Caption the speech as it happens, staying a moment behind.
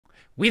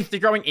With the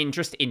growing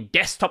interest in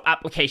desktop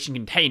application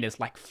containers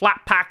like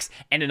Flatpaks,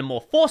 and in a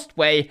more forced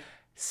way,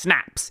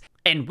 snaps.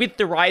 And with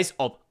the rise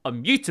of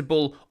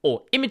immutable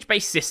or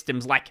image-based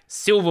systems like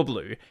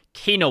Silverblue,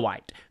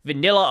 Kinoite,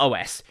 Vanilla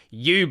OS,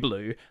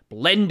 uBlue,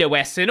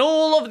 BlendOS, and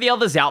all of the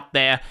others out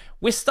there,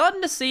 we're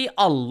starting to see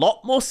a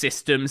lot more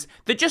systems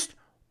that just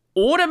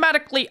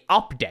automatically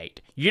update.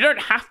 You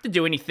don't have to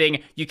do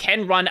anything. You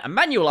can run a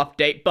manual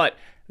update, but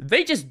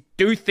they just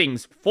do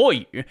things for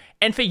you.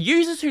 And for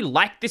users who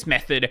like this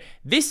method,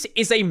 this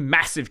is a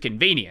massive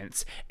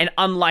convenience. And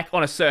unlike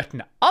on a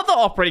certain other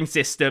operating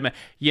system,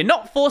 you're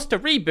not forced to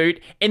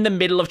reboot in the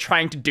middle of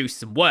trying to do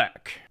some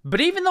work.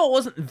 But even though it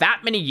wasn't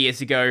that many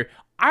years ago,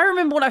 I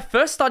remember when I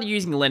first started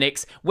using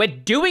Linux, where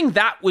doing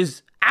that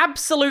was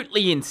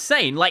absolutely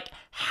insane. Like,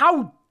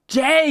 how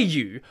dare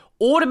you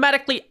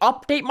automatically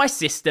update my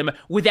system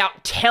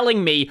without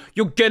telling me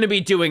you're gonna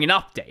be doing an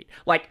update?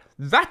 Like,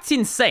 that's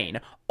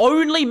insane.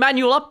 Only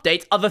manual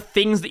updates are the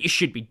things that you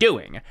should be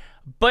doing.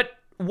 But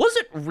was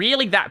it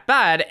really that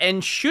bad,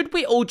 and should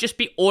we all just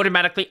be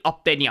automatically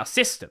updating our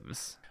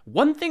systems?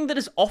 One thing that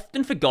is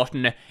often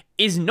forgotten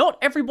is not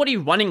everybody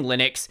running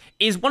Linux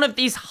is one of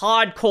these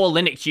hardcore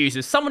Linux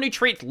users, someone who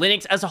treats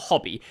Linux as a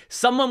hobby,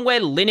 someone where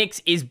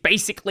Linux is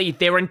basically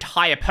their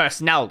entire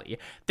personality.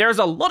 There's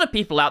a lot of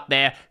people out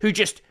there who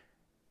just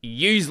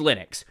use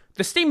Linux.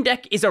 The Steam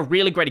Deck is a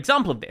really great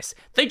example of this.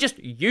 They just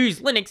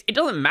use Linux. It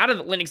doesn't matter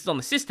that Linux is on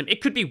the system.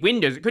 It could be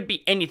Windows, it could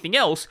be anything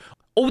else.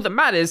 All that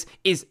matters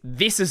is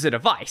this is a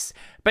device.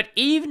 But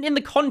even in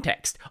the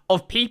context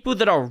of people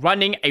that are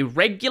running a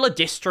regular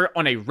distro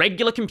on a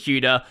regular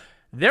computer,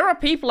 there are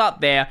people out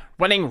there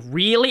running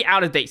really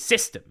out-of-date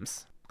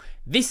systems.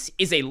 This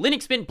is a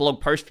Linux Mint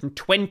blog post from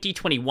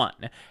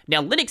 2021.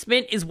 Now, Linux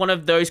Mint is one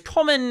of those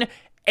common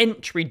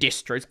entry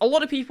distros. A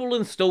lot of people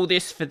install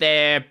this for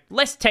their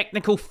less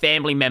technical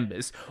family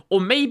members, or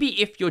maybe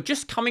if you're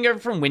just coming over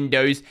from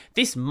Windows,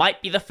 this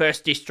might be the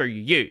first distro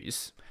you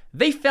use.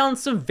 They found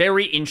some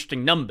very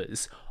interesting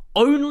numbers.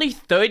 Only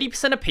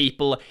 30% of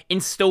people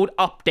installed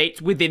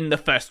updates within the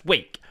first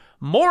week.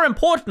 More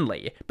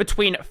importantly,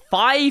 between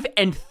 5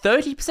 and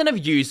 30%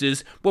 of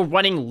users were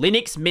running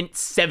Linux Mint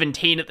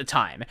 17 at the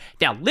time.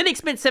 Now,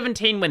 Linux Mint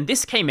 17, when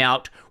this came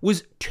out,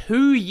 was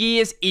 2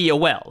 years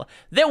EOL.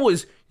 There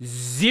was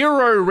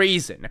zero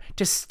reason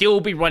to still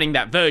be running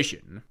that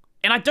version.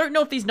 And I don't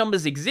know if these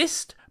numbers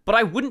exist, but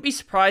I wouldn't be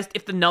surprised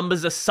if the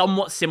numbers are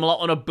somewhat similar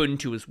on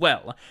Ubuntu as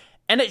well.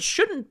 And it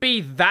shouldn't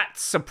be that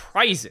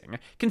surprising,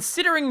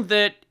 considering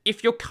that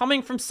if you're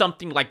coming from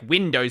something like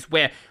Windows,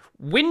 where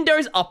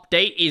Windows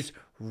Update is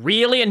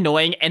really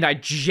annoying and I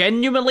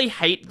genuinely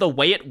hate the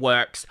way it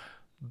works,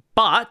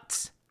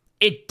 but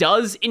it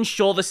does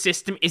ensure the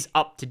system is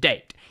up to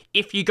date.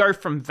 If you go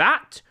from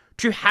that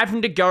to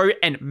having to go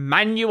and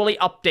manually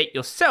update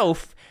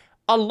yourself,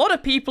 a lot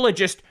of people are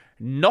just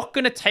not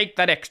going to take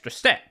that extra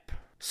step.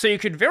 So you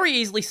could very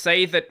easily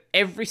say that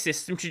every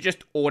system should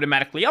just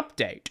automatically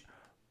update.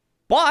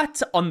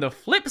 But on the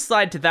flip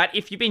side to that,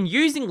 if you've been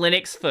using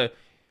Linux for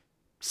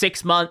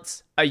 6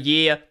 months, a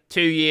year,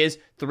 2 years,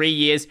 3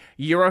 years,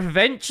 you're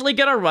eventually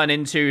going to run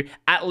into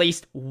at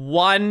least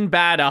one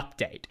bad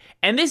update.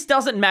 And this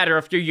doesn't matter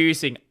if you're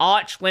using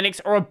Arch Linux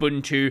or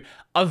Ubuntu,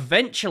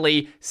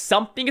 eventually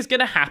something is going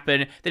to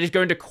happen that is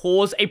going to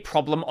cause a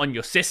problem on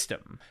your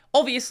system.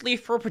 Obviously,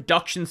 for a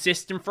production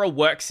system, for a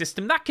work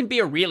system, that can be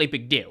a really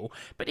big deal.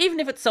 But even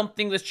if it's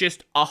something that's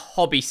just a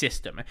hobby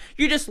system,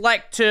 you just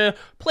like to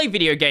play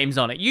video games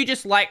on it, you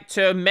just like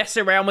to mess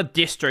around with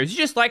distros, you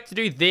just like to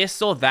do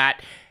this or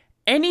that,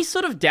 any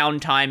sort of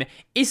downtime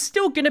is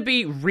still going to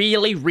be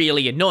really,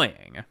 really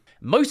annoying.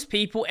 Most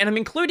people, and I'm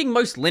including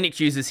most Linux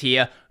users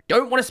here,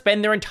 don't want to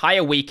spend their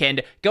entire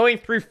weekend going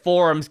through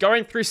forums,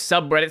 going through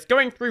subreddits,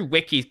 going through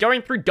wikis,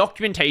 going through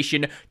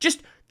documentation,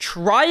 just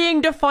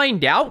trying to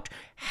find out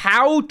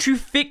how to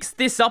fix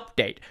this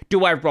update.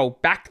 Do I roll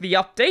back the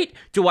update?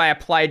 Do I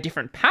apply a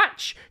different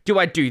patch? Do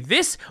I do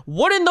this?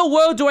 What in the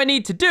world do I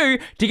need to do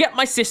to get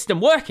my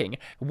system working?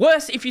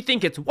 Worse if you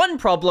think it's one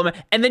problem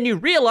and then you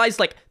realize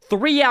like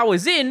 3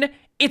 hours in,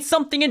 it's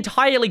something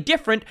entirely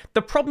different.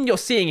 The problem you're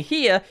seeing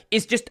here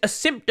is just a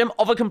symptom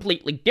of a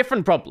completely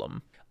different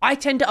problem. I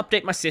tend to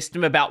update my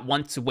system about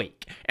once a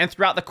week, and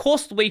throughout the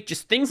course of the week,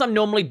 just things I'm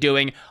normally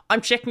doing,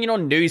 I'm checking in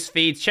on news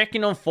feeds,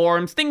 checking on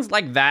forums, things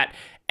like that,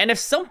 and if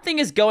something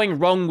is going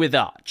wrong with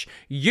Arch,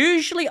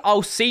 usually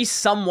I'll see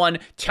someone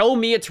tell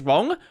me it's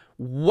wrong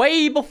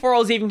way before I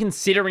was even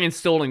considering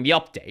installing the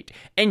update,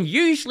 and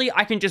usually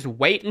I can just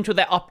wait until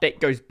that update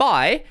goes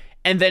by,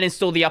 and then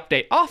install the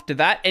update after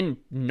that and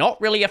not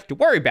really have to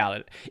worry about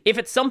it. If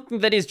it's something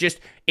that is just,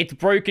 it's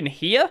broken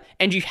here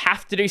and you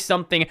have to do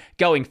something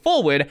going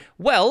forward,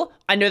 well,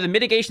 I know the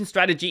mitigation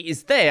strategy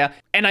is there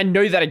and I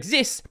know that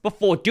exists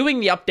before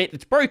doing the update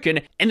that's broken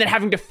and then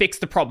having to fix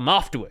the problem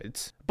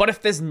afterwards. But if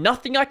there's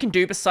nothing I can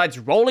do besides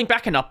rolling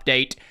back an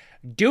update,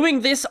 doing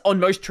this on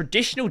most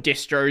traditional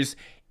distros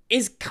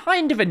is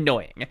kind of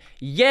annoying.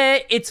 Yeah,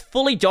 it's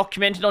fully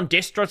documented on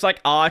distros like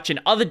Arch, and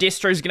other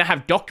distros are going to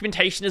have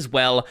documentation as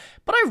well,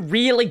 but I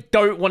really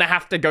don't want to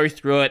have to go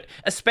through it,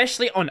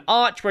 especially on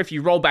Arch, where if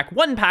you roll back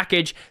one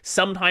package,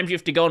 sometimes you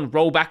have to go and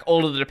roll back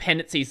all of the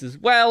dependencies as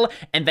well,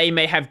 and they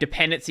may have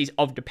dependencies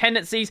of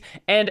dependencies,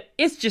 and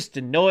it's just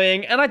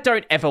annoying, and I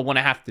don't ever want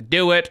to have to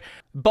do it.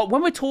 But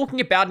when we're talking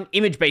about an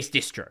image-based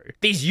distro,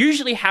 these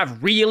usually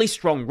have really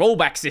strong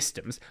rollback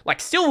systems. Like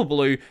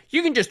Silverblue,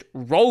 you can just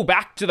roll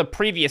back to the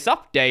previous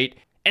update,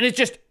 and it's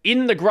just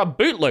in the grub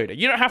bootloader.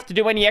 You don't have to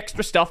do any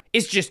extra stuff,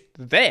 it's just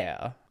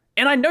there.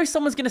 And I know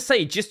someone's gonna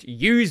say, just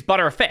use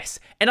ButterFS,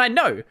 and I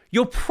know,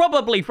 you're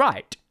probably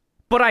right.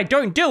 But I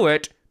don't do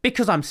it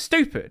because I'm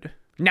stupid.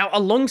 Now,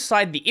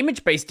 alongside the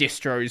image-based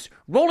distros,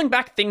 rolling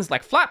back things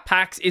like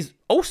Flatpaks is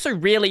also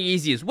really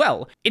easy as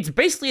well. It's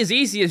basically as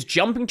easy as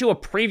jumping to a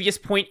previous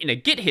point in a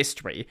Git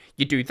history.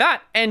 You do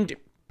that, and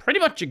pretty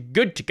much you're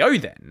good to go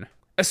then.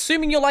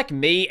 Assuming you're like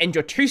me and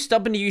you're too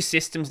stubborn to use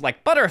systems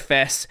like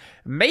ButterFS,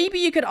 maybe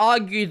you could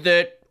argue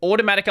that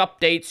automatic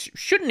updates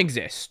shouldn't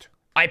exist.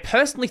 I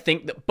personally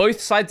think that both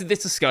sides of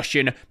this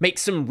discussion make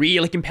some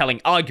really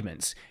compelling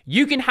arguments.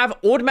 You can have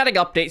automatic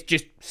updates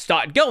just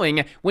start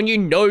going when you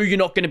know you're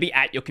not going to be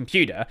at your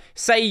computer.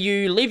 Say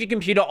you leave your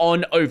computer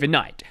on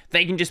overnight.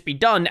 They can just be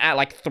done at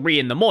like 3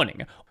 in the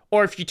morning.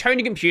 Or if you turn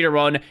your computer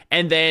on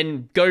and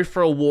then go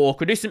for a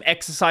walk or do some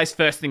exercise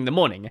first thing in the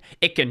morning,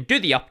 it can do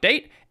the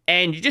update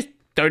and you just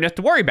don't have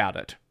to worry about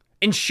it.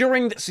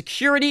 Ensuring that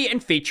security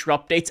and feature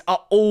updates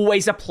are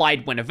always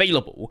applied when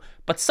available,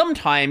 but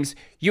sometimes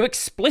you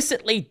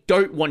explicitly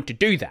don't want to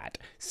do that.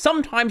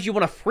 Sometimes you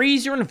want to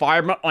freeze your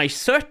environment on a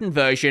certain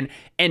version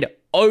and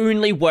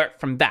only work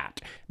from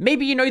that.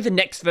 Maybe you know the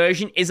next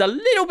version is a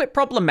little bit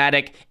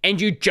problematic and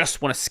you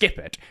just want to skip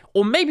it.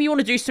 Or maybe you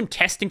want to do some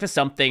testing for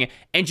something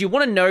and you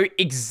want to know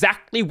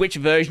exactly which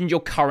version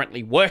you're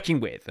currently working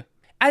with.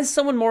 As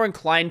someone more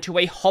inclined to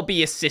a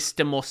hobbyist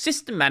system or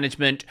system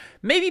management,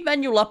 maybe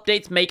manual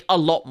updates make a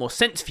lot more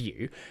sense for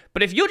you.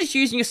 But if you're just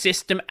using your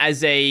system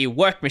as a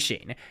work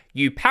machine,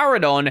 you power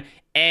it on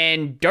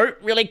and don't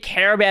really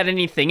care about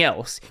anything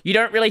else. You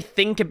don't really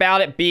think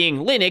about it being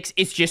Linux,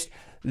 it's just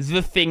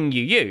the thing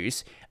you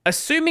use.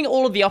 Assuming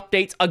all of the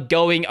updates are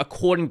going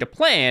according to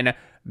plan,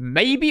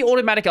 maybe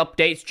automatic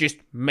updates just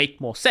make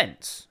more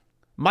sense.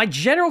 My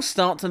general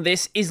stance on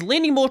this is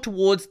leaning more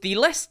towards the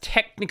less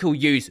technical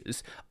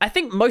users. I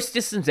think most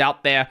systems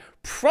out there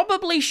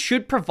probably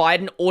should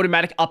provide an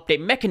automatic update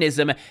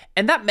mechanism,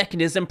 and that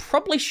mechanism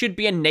probably should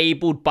be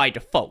enabled by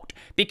default,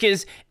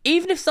 because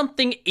even if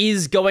something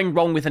is going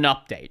wrong with an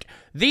update,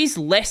 these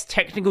less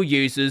technical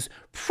users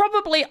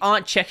probably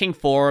aren't checking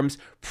forums,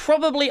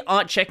 probably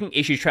aren't checking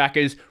issue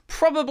trackers,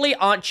 probably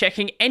aren't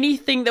checking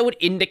anything that would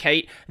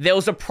indicate there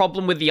was a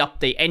problem with the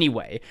update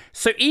anyway.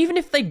 So even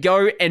if they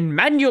go and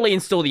manually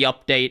install the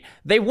update,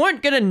 they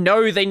weren't going to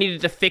know they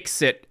needed to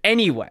fix it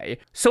anyway.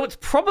 So it's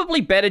probably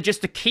better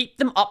just to keep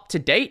them up to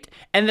date,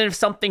 and then if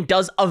something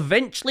does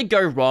eventually go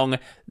wrong,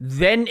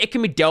 then it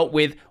can be dealt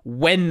with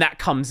when that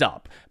comes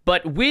up.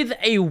 But with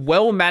a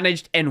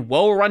well-managed and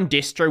well-run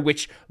distro,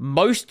 which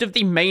most of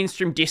the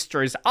mainstream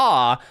distros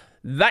are,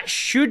 that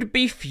should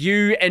be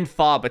few and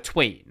far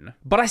between.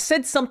 But I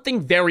said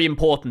something very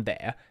important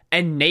there,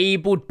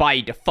 enabled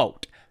by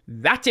default.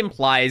 That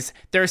implies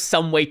there is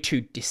some way to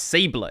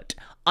disable it,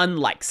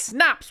 unlike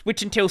snaps,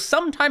 which until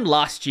sometime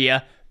last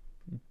year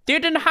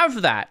didn't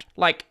have that,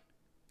 like,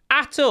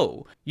 at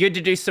all. You had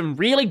to do some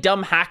really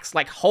dumb hacks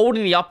like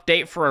holding the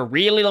update for a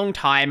really long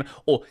time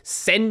or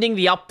sending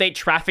the update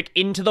traffic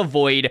into the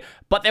void,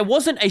 but there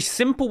wasn't a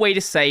simple way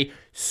to say,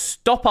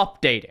 stop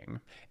updating.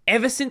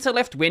 Ever since I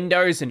left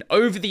Windows and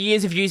over the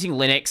years of using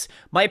Linux,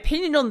 my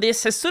opinion on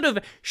this has sort of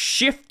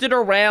shifted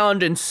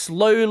around and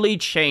slowly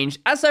changed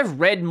as I've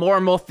read more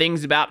and more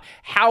things about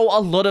how a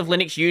lot of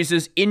Linux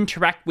users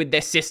interact with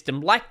their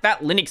system, like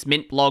that Linux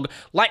Mint blog,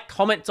 like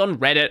comments on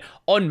Reddit,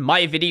 on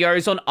my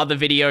videos, on other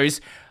videos.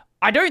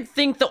 I don't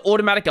think that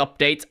automatic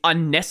updates are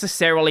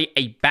necessarily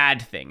a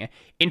bad thing.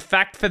 In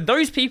fact, for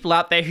those people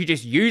out there who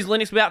just use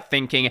Linux without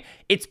thinking,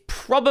 it's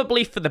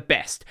probably for the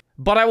best.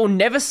 But I will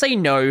never say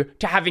no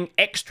to having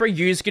extra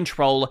user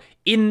control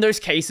in those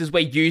cases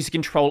where user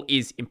control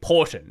is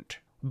important.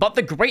 But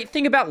the great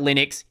thing about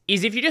Linux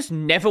is if you just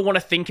never want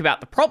to think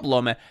about the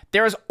problem,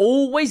 there is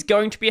always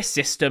going to be a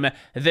system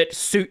that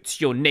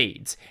suits your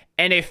needs.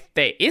 And if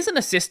there isn't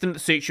a system that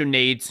suits your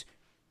needs,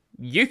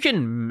 you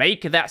can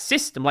make that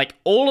system. Like,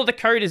 all of the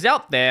code is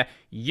out there,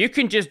 you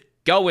can just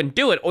go and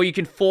do it, or you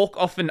can fork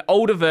off an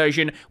older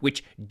version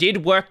which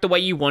did work the way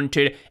you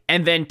wanted,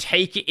 and then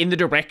take it in the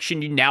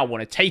direction you now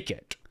want to take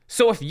it.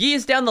 So if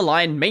years down the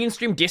line,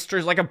 mainstream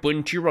distros like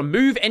Ubuntu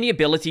remove any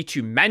ability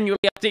to manually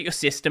update your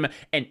system,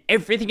 and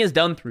everything is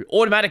done through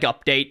automatic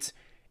updates,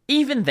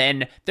 even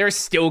then, there is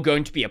still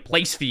going to be a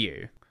place for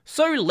you.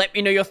 So let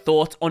me know your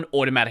thoughts on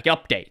automatic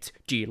updates.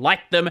 Do you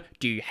like them?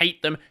 Do you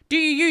hate them? Do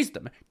you use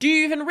them? Do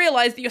you even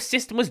realize that your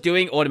system was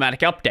doing automatic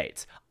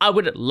updates? I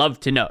would love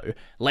to know.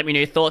 Let me know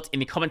your thoughts in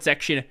the comment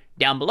section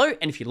down below,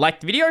 and if you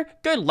liked the video,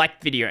 go like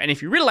the video, and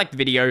if you really like the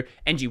video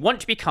and you want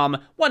to become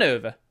one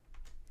of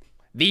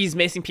these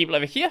amazing people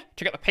over here,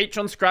 check out the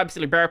Patreon, subscribe,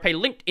 Silly Barrow Pay,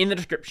 linked in the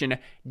description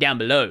down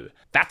below.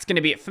 That's going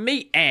to be it for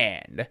me,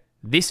 and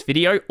this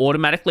video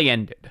automatically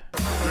ended.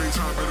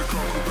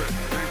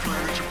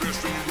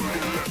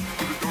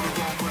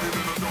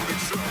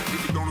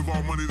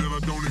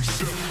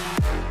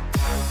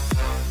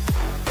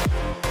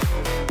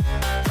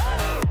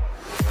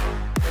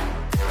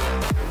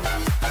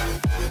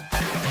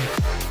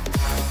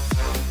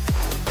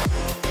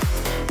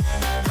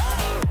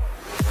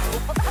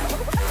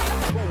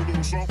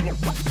 Something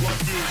like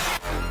this.